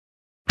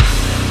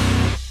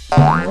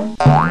Hi,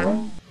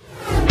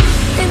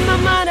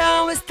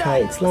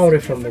 it's Lauri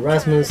from the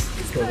Rasmus.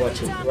 You're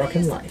watching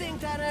Rockin' Life.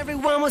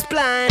 Everyone was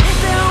blind.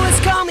 They always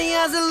call me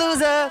as a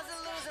loser.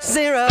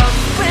 Zero.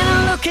 When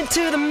I look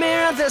into the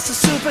mirror, there's a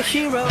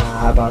superhero.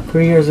 About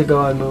 3 years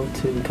ago, I moved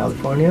to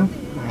California.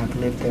 I have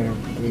lived there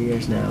 3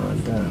 years now,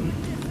 and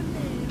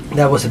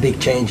that was a big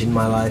change in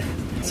my life.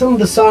 Some of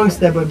the songs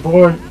that were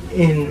born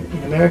in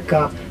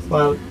America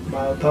while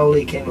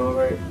Pauli came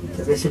over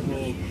to visit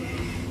me,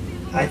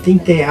 I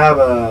think they have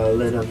a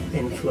little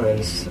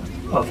influence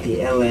of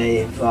the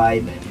LA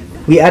vibe.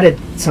 We added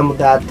some of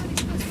that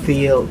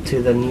feel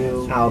to the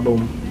new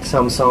album.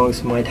 Some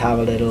songs might have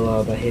a little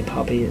of a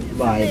hip-hoppy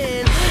vibe.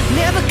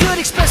 Never could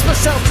express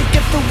myself to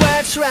get the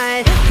words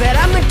right, but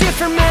I'm a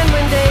different man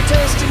when they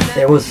toast to me.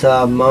 There was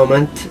a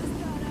moment,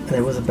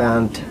 there was a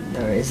band,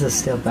 there is a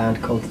still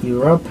band called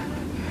Europe.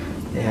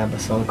 They have a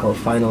song called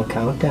Final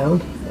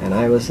Countdown, and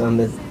I was on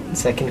the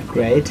 2nd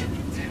grade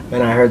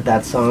when I heard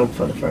that song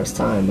for the first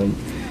time, and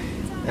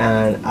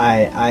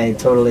I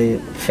totally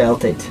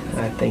felt it.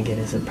 I think it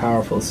is a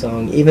powerful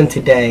song. Even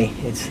today,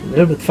 it's a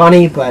little bit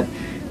funny, but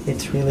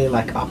it's really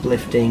like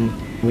uplifting.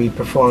 We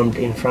performed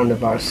in front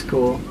of our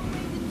school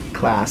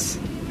class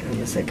in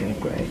the 2nd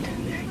grade.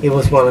 It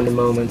was one of the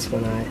moments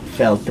when I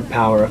felt the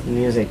power of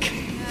music.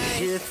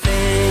 You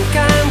think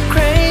I'm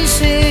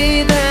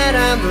crazy, that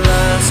I've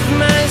lost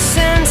my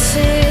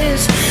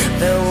senses.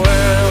 The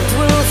world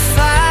will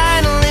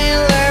finally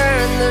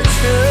learn the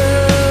truth.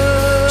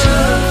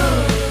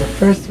 The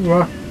first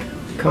rock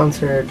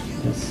concert,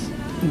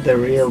 the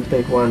real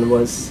big one,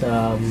 was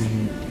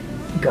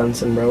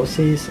Guns N'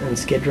 Roses and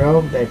Skid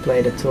Row. They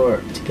played a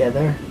tour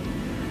together,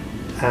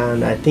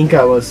 and I think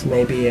I was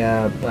maybe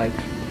like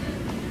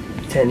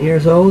 10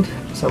 years old,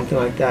 something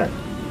like that.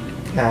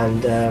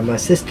 And my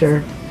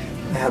sister,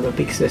 I have a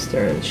big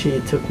sister, and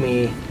she took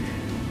me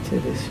to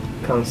this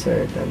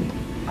concert, and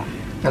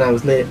I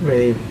was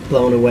really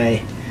blown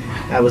away.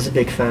 I was a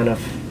big fan of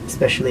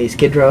especially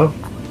Skid Row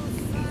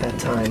at that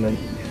time, and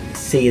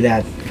see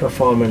that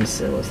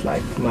performance, it was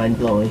like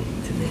mind-blowing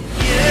to me.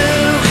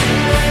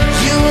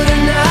 You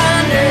wouldn't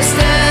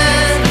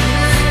understand,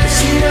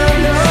 'cause you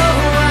don't know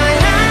who I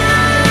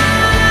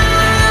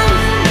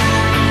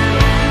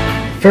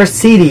am. First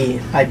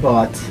CD I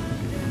bought,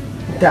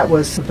 that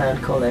was a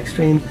band called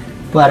Extreme,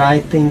 but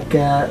I think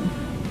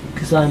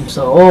because I'm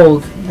so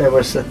old, there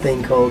was a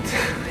thing called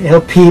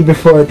LP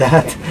before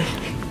that.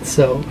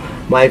 So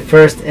my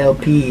first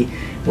LP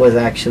was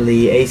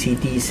actually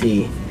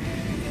AC/DC.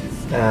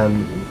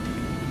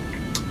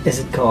 Is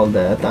it called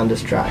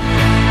Thunderstruck?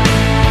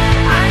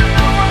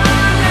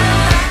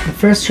 The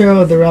first show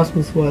of the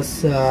Rasmus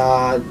was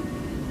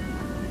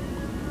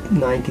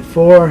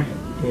 94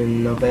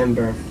 in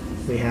November.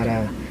 We had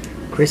a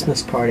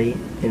Christmas party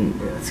in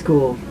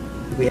school.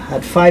 We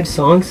had 5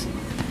 songs,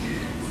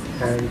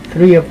 and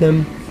 3 of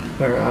them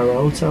were our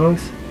own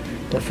songs,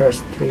 the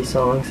first 3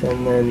 songs,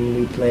 and then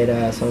we played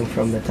a song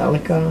from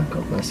Metallica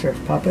called Master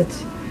of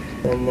Puppets,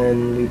 and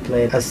then we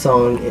played a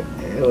song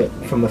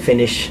from a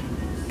Finnish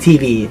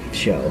TV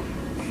show.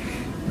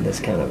 That's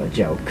kind of a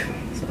joke.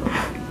 So.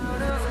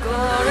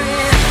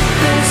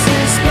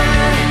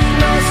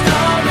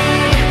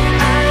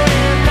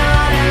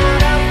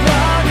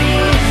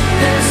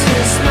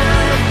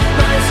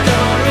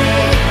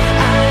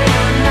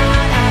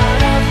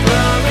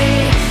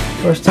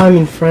 First time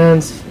in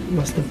France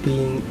must have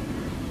been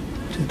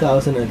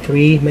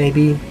 2003,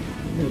 maybe.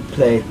 We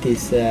played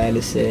this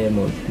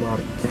Ylönen.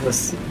 It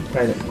was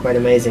quite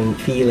amazing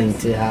feeling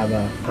to have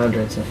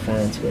hundreds of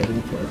fans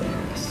waiting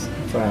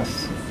for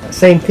us.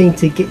 Same thing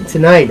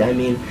tonight. I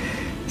mean,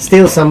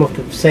 still some of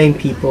the same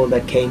people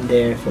that came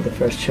there for the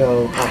first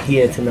show are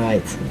here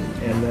tonight,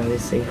 and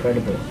it's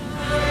incredible.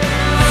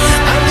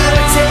 I'm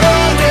gonna take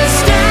a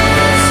step.